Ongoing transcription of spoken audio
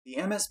The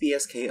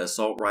MSBS-K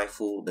assault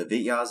rifle, the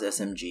Vityaz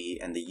SMG,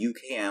 and the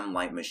UKM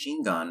light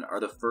machine gun are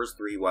the first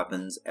three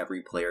weapons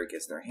every player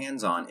gets their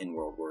hands on in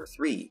World War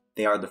III.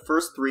 They are the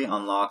first three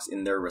unlocks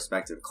in their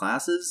respective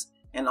classes,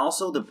 and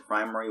also the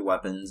primary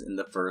weapons in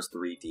the first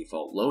three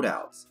default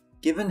loadouts.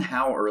 Given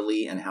how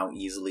early and how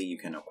easily you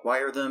can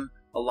acquire them,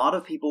 a lot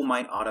of people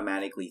might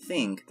automatically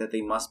think that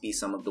they must be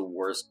some of the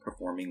worst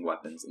performing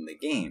weapons in the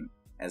game,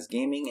 as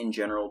gaming in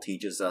general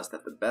teaches us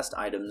that the best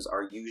items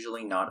are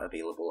usually not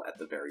available at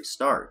the very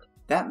start.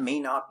 That may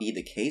not be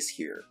the case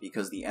here,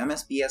 because the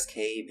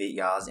MSBS-K,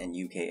 Vityaz, and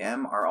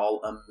UKM are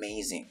all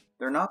amazing.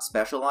 They're not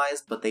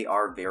specialized, but they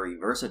are very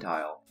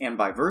versatile. And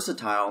by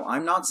versatile,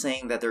 I'm not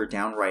saying that they're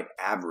downright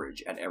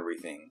average at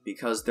everything,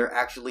 because they're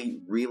actually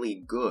really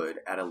good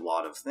at a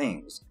lot of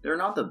things. They're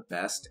not the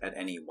best at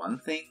any one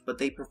thing, but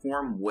they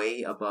perform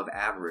way above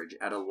average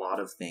at a lot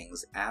of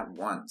things at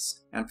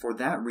once. And for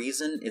that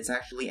reason, it's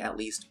actually at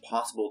least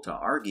possible to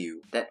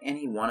argue that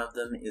any one of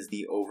them is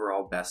the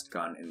overall best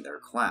gun in their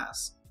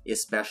class,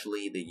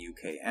 especially the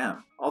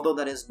UKM, although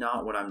that is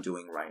not what I'm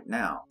doing right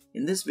now.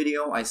 In this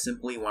video, I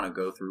simply want to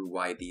go through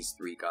why these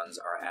three guns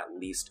are at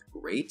least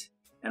great,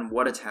 and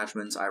what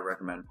attachments I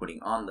recommend putting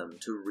on them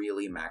to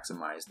really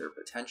maximize their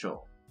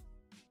potential.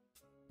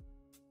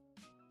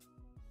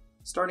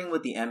 Starting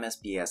with the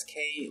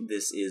MSBS-K,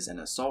 this is an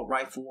assault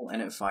rifle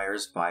and it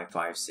fires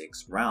 5.56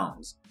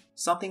 rounds.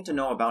 Something to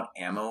know about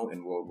ammo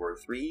in World War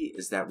III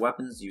is that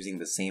weapons using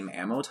the same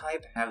ammo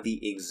type have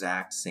the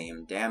exact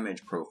same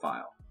damage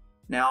profile.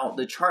 Now,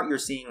 the chart you're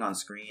seeing on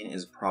screen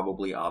is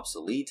probably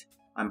obsolete.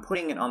 I'm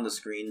putting it on the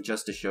screen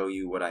just to show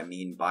you what I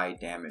mean by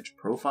damage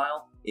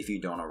profile, if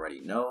you don't already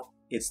know.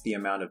 It's the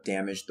amount of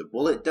damage the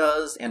bullet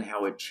does and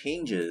how it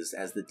changes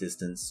as the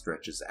distance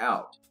stretches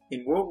out.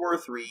 In World War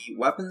III,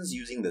 weapons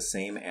using the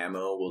same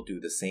ammo will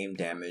do the same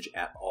damage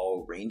at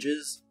all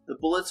ranges. The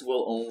bullets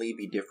will only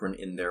be different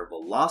in their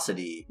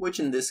velocity, which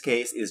in this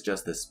case is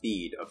just the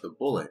speed of the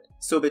bullet.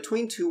 So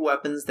between two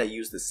weapons that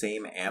use the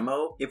same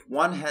ammo, if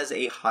one has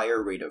a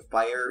higher rate of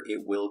fire,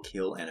 it will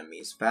kill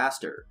enemies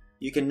faster.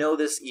 You can know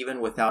this even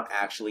without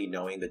actually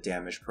knowing the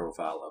damage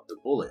profile of the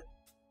bullet.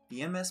 The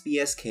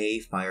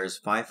MSBS-K fires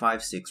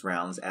 5.56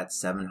 rounds at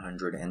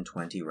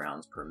 720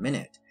 rounds per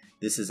minute.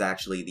 This is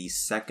actually the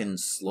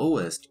second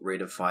slowest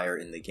rate of fire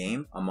in the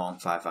game among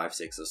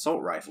 5.56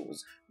 assault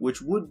rifles,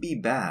 which would be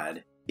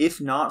bad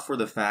if not for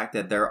the fact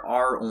that there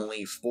are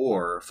only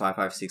 4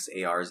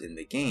 5.56 ARs in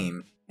the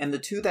game, and the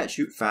two that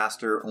shoot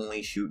faster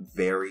only shoot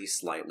very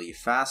slightly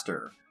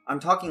faster. I'm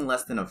talking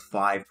less than a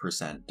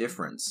 5%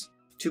 difference.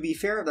 To be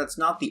fair, that's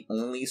not the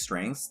only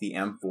strengths the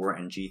M4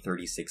 and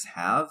G36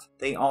 have.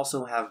 They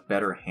also have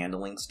better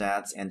handling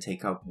stats and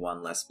take up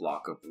one less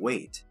block of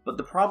weight. But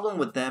the problem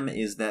with them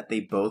is that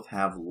they both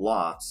have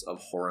lots of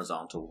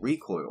horizontal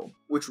recoil,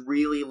 which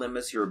really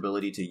limits your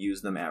ability to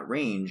use them at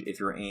range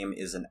if your aim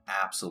isn't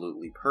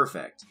absolutely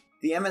perfect.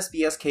 The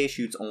MSBS-K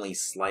shoots only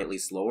slightly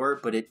slower,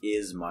 but it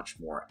is much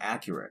more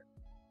accurate.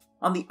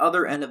 On the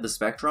other end of the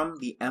spectrum,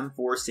 the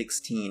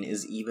M416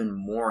 is even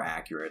more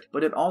accurate,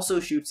 but it also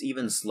shoots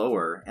even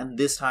slower, and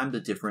this time the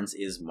difference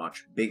is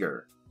much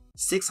bigger.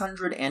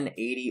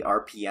 680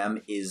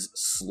 RPM is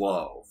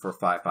slow for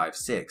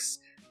 5.56.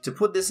 To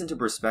put this into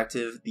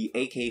perspective, the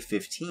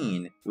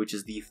AK-15, which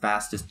is the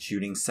fastest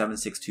shooting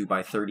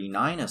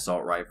 7.62x39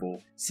 assault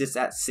rifle, sits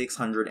at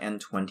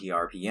 620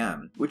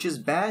 RPM, which is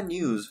bad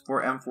news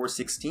for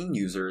M416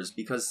 users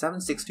because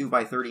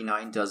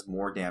 7.62x39 does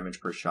more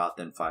damage per shot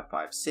than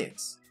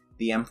 5.56.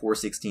 The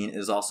M416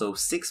 is also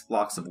 6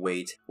 blocks of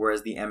weight,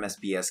 whereas the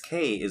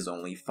MSBS-K is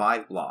only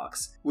 5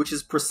 blocks, which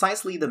is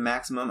precisely the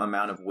maximum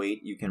amount of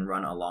weight you can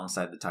run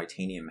alongside the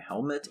titanium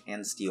helmet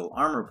and steel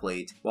armor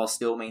plate while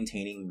still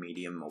maintaining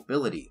medium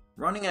mobility.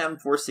 Running an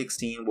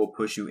M416 will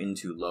push you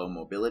into low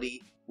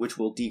mobility, which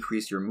will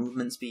decrease your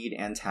movement speed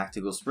and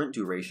tactical sprint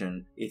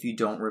duration if you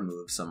don't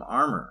remove some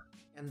armor.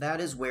 And that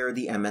is where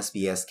the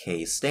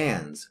MSBS-K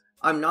stands.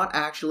 I'm not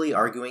actually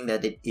arguing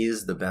that it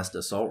is the best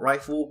assault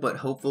rifle, but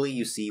hopefully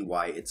you see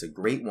why it's a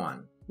great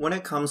one. When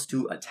it comes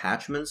to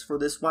attachments for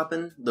this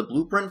weapon, the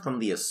blueprint from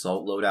the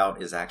assault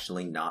loadout is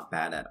actually not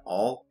bad at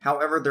all.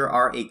 However, there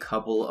are a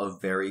couple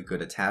of very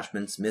good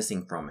attachments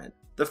missing from it.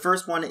 The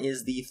first one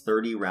is the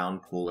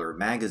 30-round puller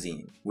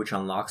magazine, which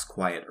unlocks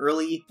quiet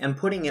early, and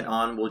putting it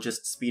on will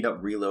just speed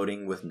up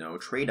reloading with no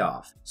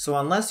trade-off. So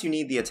unless you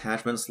need the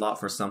attachment slot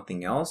for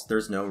something else,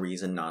 there's no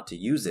reason not to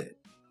use it.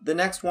 The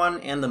next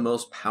one, and the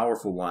most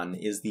powerful one,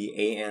 is the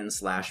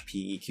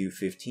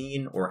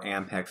AN/PEQ-15 or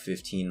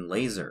AMPEC-15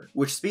 laser,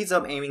 which speeds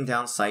up aiming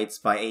down sights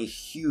by a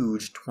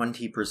huge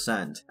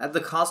 20%, at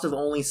the cost of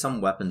only some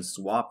weapon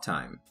swap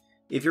time.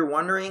 If you're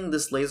wondering,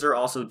 this laser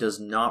also does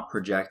not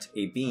project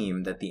a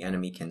beam that the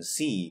enemy can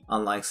see,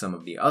 unlike some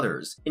of the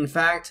others. In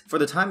fact, for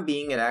the time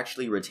being, it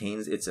actually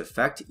retains its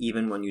effect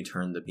even when you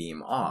turn the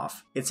beam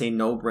off. It's a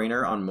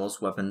no-brainer on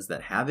most weapons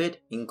that have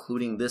it,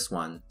 including this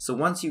one, so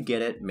once you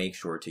get it, make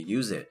sure to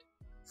use it.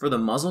 For the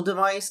muzzle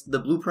device, the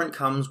blueprint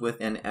comes with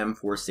an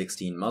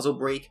M416 muzzle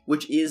brake,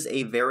 which is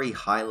a very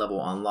high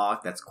level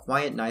unlock that's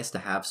quite nice to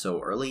have so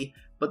early,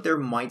 but there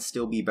might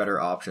still be better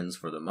options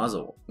for the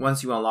muzzle.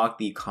 Once you unlock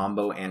the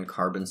combo and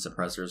carbon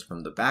suppressors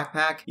from the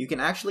backpack, you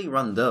can actually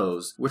run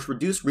those, which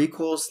reduce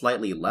recoil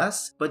slightly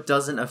less, but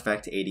doesn't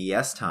affect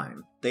ADS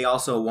time. They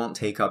also won't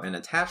take up an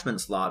attachment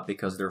slot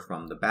because they're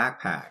from the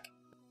backpack.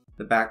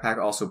 The backpack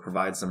also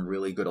provides some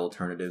really good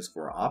alternatives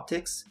for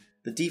optics.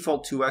 The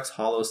default 2x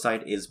hollow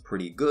sight is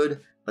pretty good,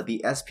 but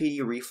the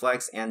SPD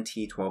reflex and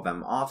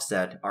T12M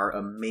offset are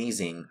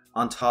amazing,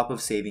 on top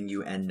of saving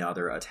you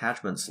another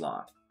attachment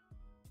slot.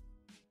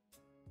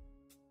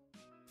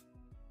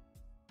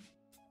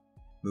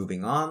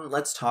 Moving on,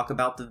 let's talk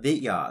about the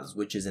Vityaz,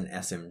 which is an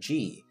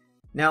SMG.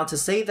 Now, to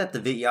say that the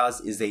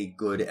Vityaz is a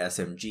good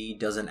SMG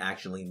doesn't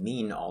actually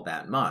mean all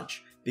that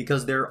much,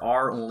 because there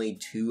are only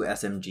 2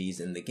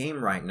 SMGs in the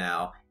game right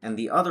now, and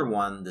the other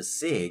one, the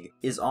SIG,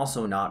 is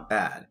also not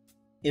bad.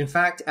 In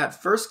fact,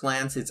 at first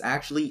glance, it's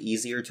actually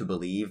easier to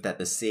believe that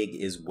the SIG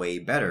is way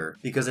better,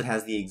 because it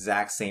has the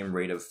exact same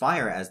rate of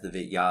fire as the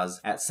Vityaz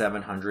at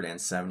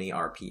 770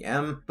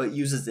 RPM, but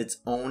uses its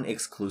own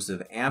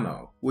exclusive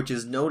ammo, which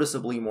is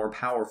noticeably more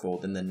powerful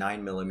than the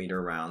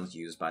 9mm rounds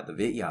used by the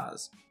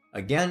Vityaz.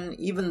 Again,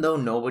 even though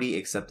nobody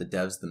except the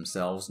devs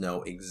themselves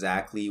know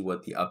exactly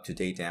what the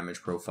up-to-date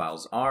damage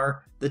profiles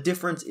are, the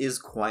difference is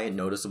quite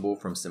noticeable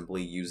from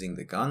simply using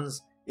the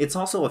guns. It's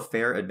also a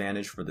fair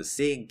advantage for the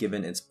SIG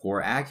given its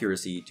poor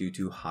accuracy due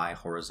to high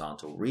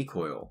horizontal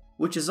recoil,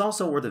 which is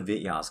also where the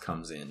Vityaz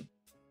comes in.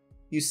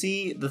 You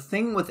see, the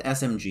thing with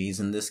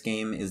SMGs in this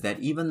game is that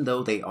even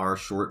though they are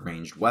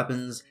short-ranged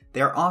weapons,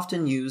 they are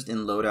often used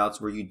in loadouts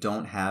where you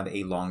don't have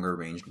a longer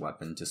ranged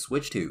weapon to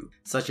switch to,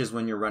 such as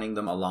when you're running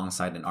them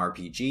alongside an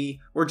RPG,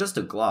 or just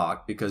a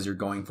Glock because you're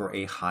going for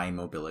a high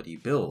mobility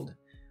build.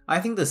 I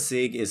think the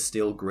SIG is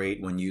still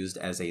great when used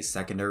as a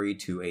secondary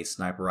to a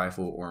sniper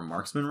rifle or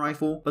marksman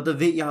rifle, but the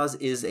Vityaz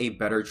is a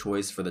better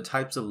choice for the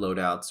types of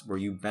loadouts where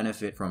you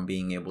benefit from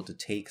being able to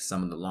take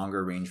some of the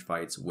longer range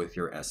fights with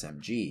your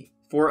SMG.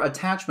 For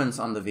attachments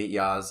on the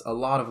Vityaz, a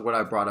lot of what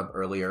I brought up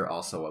earlier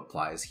also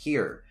applies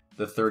here.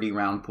 The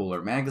 30-round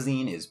puller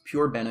magazine is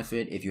pure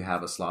benefit if you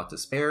have a slot to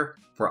spare.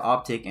 For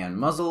optic and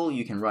muzzle,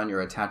 you can run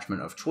your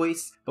attachment of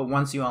choice, but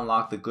once you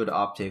unlock the good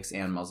optics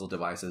and muzzle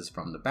devices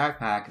from the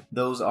backpack,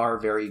 those are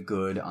very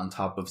good on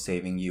top of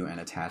saving you an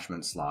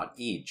attachment slot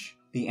each.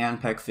 The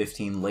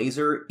MPEG-15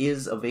 laser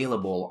is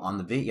available on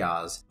the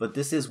Vityaz, but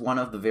this is one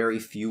of the very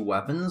few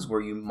weapons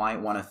where you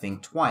might want to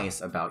think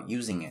twice about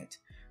using it.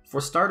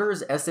 For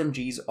starters,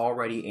 SMGs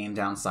already aim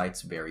down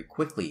sights very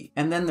quickly,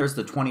 and then there's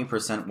the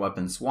 20%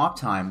 weapon swap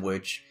time,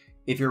 which,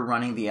 if you're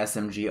running the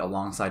SMG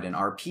alongside an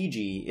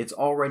RPG, it's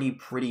already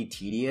pretty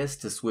tedious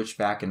to switch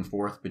back and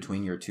forth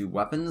between your 2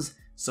 weapons,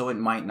 so it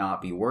might not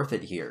be worth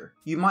it here.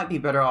 You might be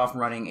better off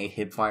running a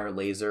hipfire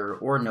laser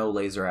or no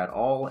laser at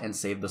all and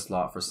save the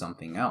slot for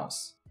something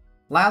else.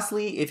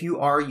 Lastly, if you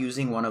are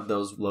using one of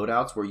those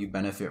loadouts where you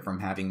benefit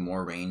from having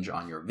more range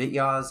on your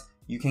Vityaz,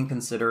 you can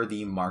consider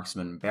the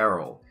Marksman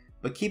Barrel.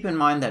 But keep in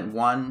mind that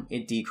 1,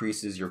 it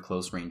decreases your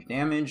close range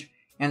damage,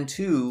 and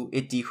 2,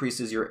 it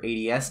decreases your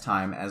ADS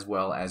time as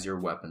well as your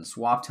weapon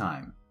swap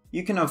time.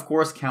 You can of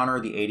course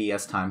counter the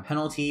ADS time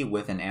penalty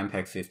with an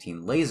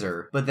MPEG-15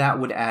 laser, but that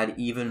would add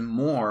even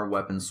more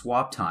weapon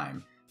swap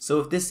time. So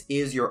if this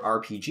is your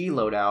RPG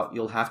loadout,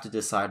 you'll have to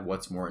decide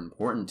what's more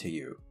important to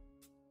you.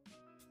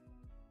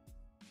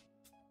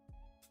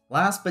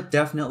 Last but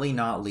definitely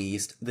not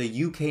least, the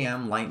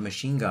UKM light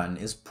machine gun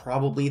is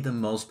probably the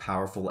most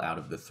powerful out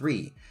of the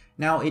 3.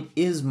 Now, it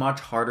is much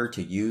harder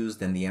to use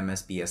than the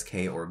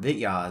MSBS-K or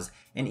Vityaz,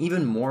 and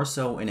even more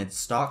so in its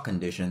stock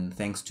condition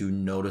thanks to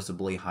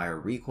noticeably higher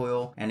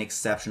recoil and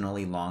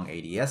exceptionally long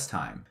ADS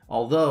time.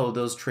 Although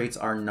those traits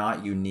are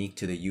not unique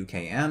to the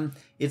UKM,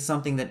 it's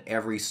something that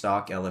every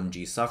stock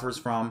LMG suffers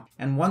from,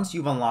 and once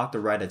you've unlocked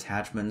the right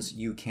attachments,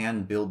 you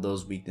can build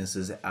those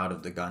weaknesses out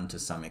of the gun to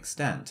some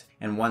extent.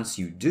 And once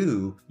you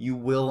do, you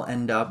will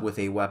end up with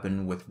a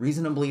weapon with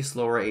reasonably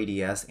slower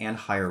ADS and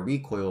higher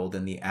recoil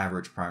than the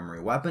average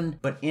primary weapon,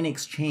 but in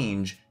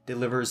exchange,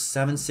 delivers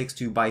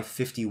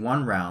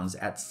 7.62x51 rounds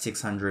at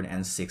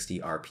 660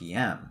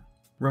 RPM.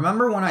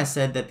 Remember when I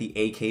said that the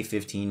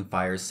AK-15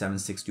 fires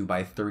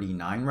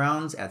 7.62x39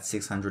 rounds at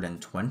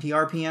 620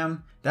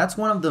 RPM? That's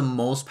one of the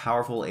most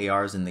powerful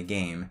ARs in the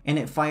game, and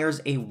it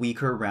fires a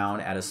weaker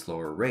round at a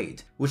slower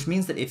rate, which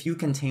means that if you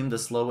can tame the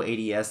slow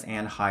ADS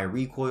and high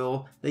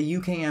recoil, the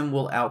UKM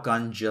will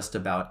outgun just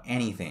about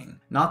anything,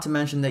 not to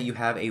mention that you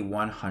have a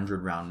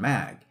 100 round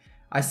mag.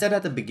 I said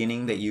at the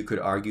beginning that you could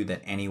argue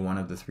that any one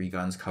of the 3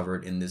 guns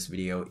covered in this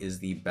video is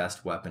the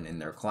best weapon in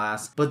their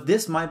class, but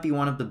this might be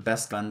one of the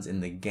best guns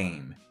in the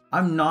game.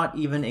 I'm not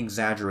even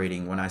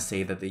exaggerating when I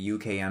say that the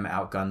UKM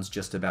outguns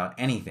just about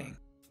anything.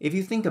 If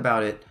you think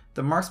about it,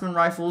 the marksman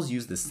rifles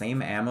use the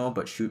same ammo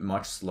but shoot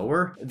much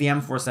slower. The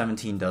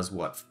M417 does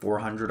what,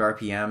 400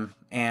 RPM?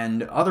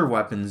 And other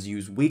weapons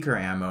use weaker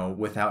ammo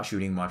without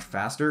shooting much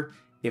faster,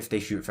 if they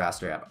shoot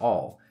faster at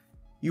all.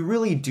 You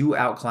really do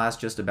outclass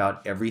just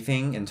about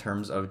everything in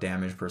terms of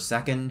damage per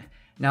second.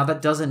 Now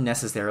that doesn't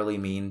necessarily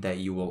mean that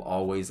you will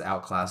always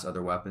outclass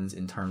other weapons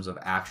in terms of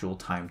actual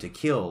time to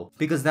kill,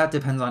 because that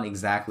depends on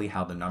exactly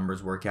how the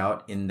numbers work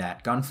out in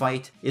that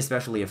gunfight,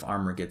 especially if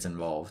armor gets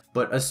involved.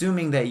 But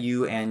assuming that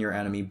you and your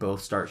enemy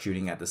both start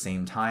shooting at the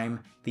same time,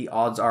 the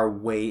odds are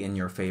way in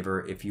your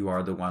favor if you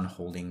are the one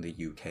holding the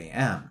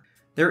UKM.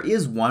 There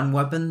is one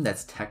weapon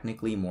that's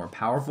technically more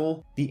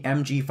powerful. The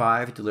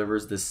MG5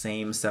 delivers the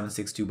same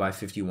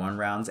 7.62x51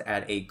 rounds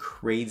at a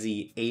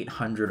crazy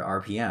 800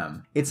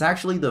 RPM. It's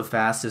actually the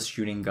fastest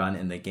shooting gun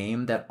in the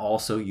game that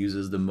also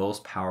uses the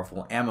most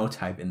powerful ammo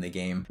type in the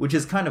game, which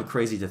is kind of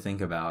crazy to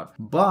think about,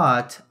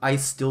 but I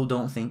still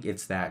don't think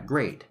it's that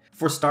great.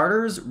 For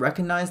starters,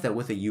 recognize that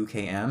with a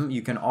UKM,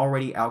 you can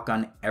already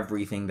outgun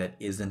everything that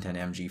isn't an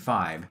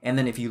MG5. And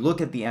then if you look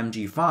at the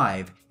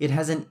MG5, it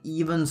has an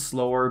even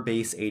slower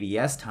base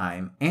ADS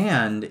time,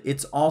 and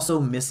it's also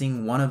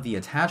missing one of the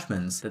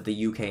attachments that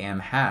the UKM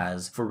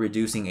has for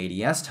reducing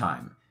ADS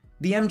time.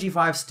 The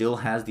MG5 still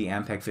has the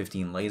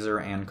AMPEC-15 laser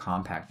and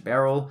compact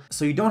barrel,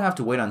 so you don't have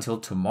to wait until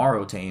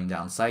tomorrow to aim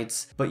down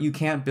sights, but you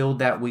can't build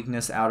that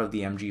weakness out of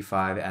the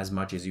MG5 as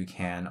much as you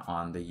can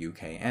on the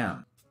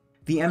UKM.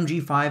 The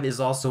MG5 is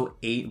also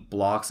 8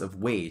 blocks of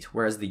weight,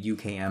 whereas the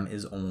UKM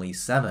is only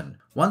 7.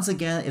 Once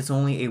again, it's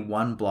only a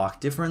 1 block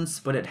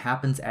difference, but it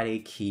happens at a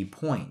key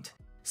point.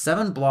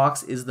 7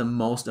 blocks is the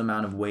most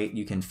amount of weight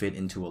you can fit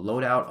into a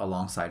loadout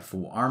alongside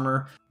full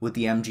armor. With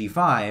the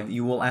MG5,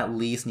 you will at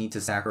least need to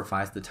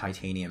sacrifice the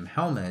titanium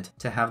helmet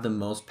to have the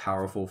most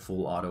powerful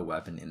full auto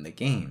weapon in the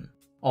game.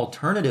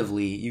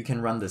 Alternatively, you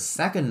can run the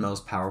second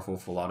most powerful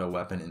full auto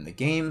weapon in the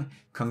game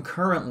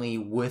concurrently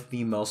with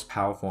the most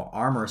powerful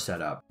armor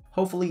setup.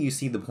 Hopefully you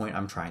see the point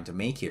I'm trying to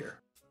make here.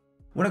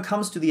 When it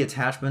comes to the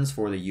attachments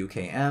for the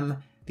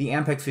UKM, the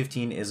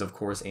AMPEC-15 is of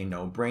course a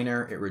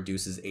no-brainer. It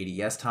reduces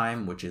ADS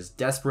time, which is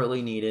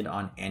desperately needed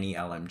on any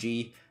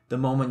LMG. The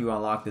moment you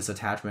unlock this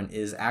attachment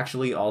is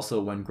actually also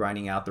when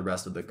grinding out the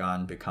rest of the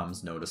gun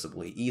becomes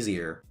noticeably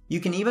easier. You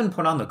can even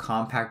put on the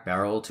compact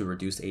barrel to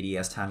reduce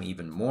ADS time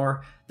even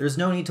more. There's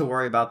no need to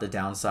worry about the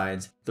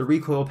downsides. The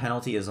recoil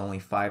penalty is only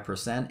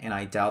 5%, and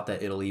I doubt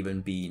that it'll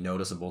even be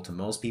noticeable to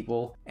most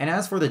people. And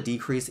as for the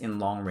decrease in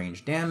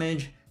long-range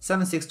damage,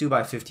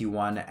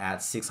 7.62x51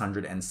 at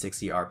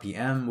 660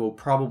 RPM will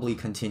probably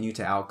continue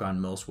to outgun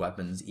most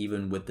weapons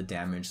even with the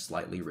damage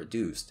slightly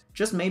reduced.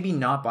 Just maybe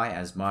not by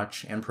as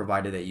much, and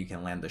provided that you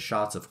can land the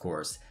shots of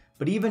course.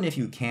 But even if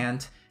you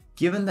can't,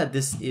 given that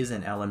this is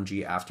an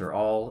LMG after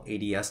all,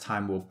 ADS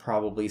time will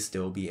probably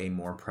still be a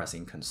more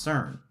pressing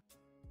concern.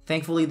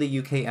 Thankfully,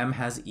 the UKM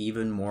has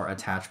even more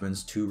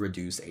attachments to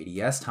reduce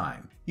ADS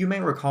time. You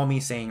may recall me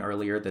saying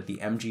earlier that the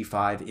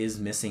MG5 is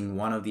missing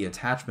one of the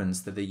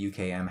attachments that the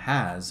UKM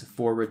has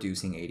for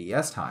reducing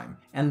ADS time,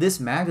 and this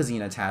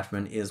magazine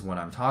attachment is what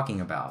I'm talking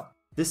about.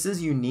 This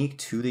is unique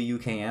to the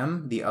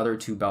UKM. The other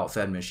two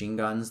belt-fed machine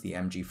guns, the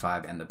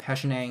MG5 and the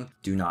Peshenang,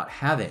 do not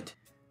have it.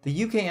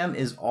 The UKM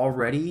is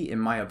already, in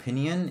my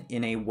opinion,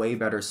 in a way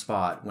better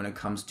spot when it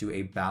comes to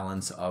a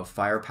balance of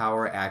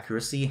firepower,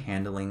 accuracy,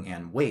 handling,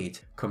 and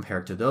weight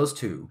compared to those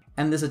two,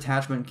 and this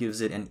attachment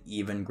gives it an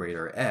even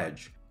greater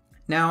edge.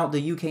 Now,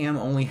 the UKM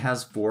only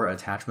has 4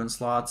 attachment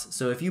slots,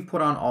 so if you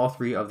put on all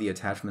 3 of the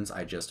attachments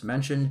I just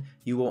mentioned,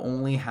 you will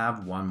only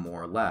have 1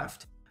 more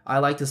left. I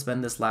like to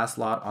spend this last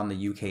slot on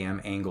the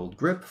UKM angled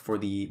grip for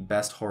the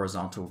best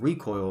horizontal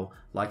recoil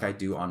like I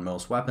do on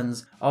most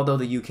weapons, although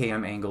the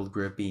UKM angled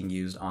grip being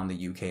used on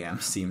the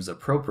UKM seems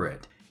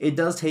appropriate. It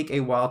does take a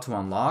while to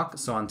unlock,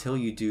 so until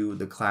you do,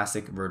 the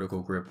classic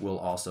vertical grip will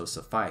also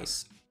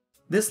suffice.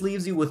 This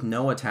leaves you with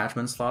no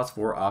attachment slots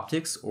for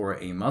optics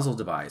or a muzzle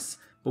device.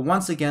 But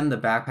once again, the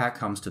backpack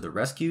comes to the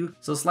rescue,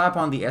 so slap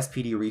on the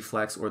SPD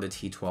Reflex or the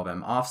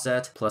T12M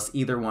offset, plus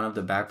either one of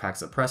the backpack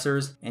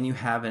suppressors, and you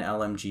have an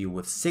LMG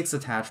with 6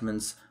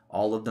 attachments,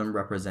 all of them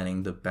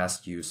representing the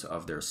best use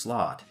of their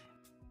slot.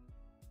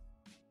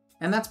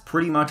 And that's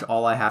pretty much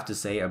all I have to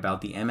say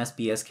about the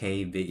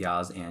MSBS-K,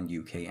 Vityaz, and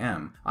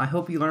UKM. I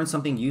hope you learned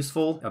something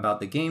useful about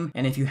the game,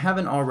 and if you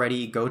haven't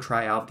already, go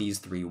try out these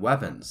 3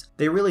 weapons.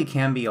 They really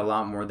can be a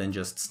lot more than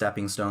just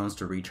stepping stones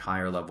to reach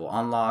higher level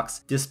unlocks,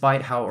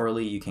 despite how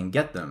early you can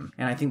get them,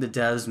 and I think the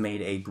devs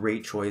made a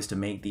great choice to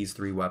make these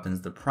 3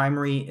 weapons the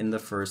primary in the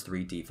first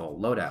 3 default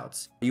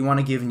loadouts. You want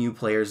to give new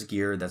players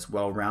gear that's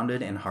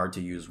well-rounded and hard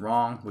to use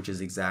wrong, which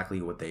is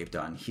exactly what they've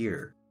done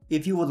here.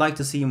 If you would like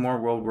to see more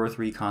World War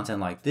III content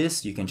like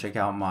this, you can check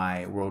out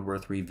my World War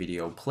III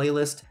video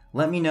playlist.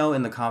 Let me know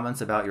in the comments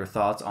about your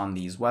thoughts on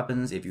these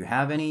weapons if you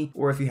have any,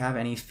 or if you have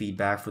any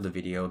feedback for the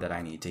video that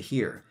I need to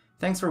hear.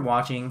 Thanks for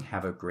watching,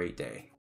 have a great day.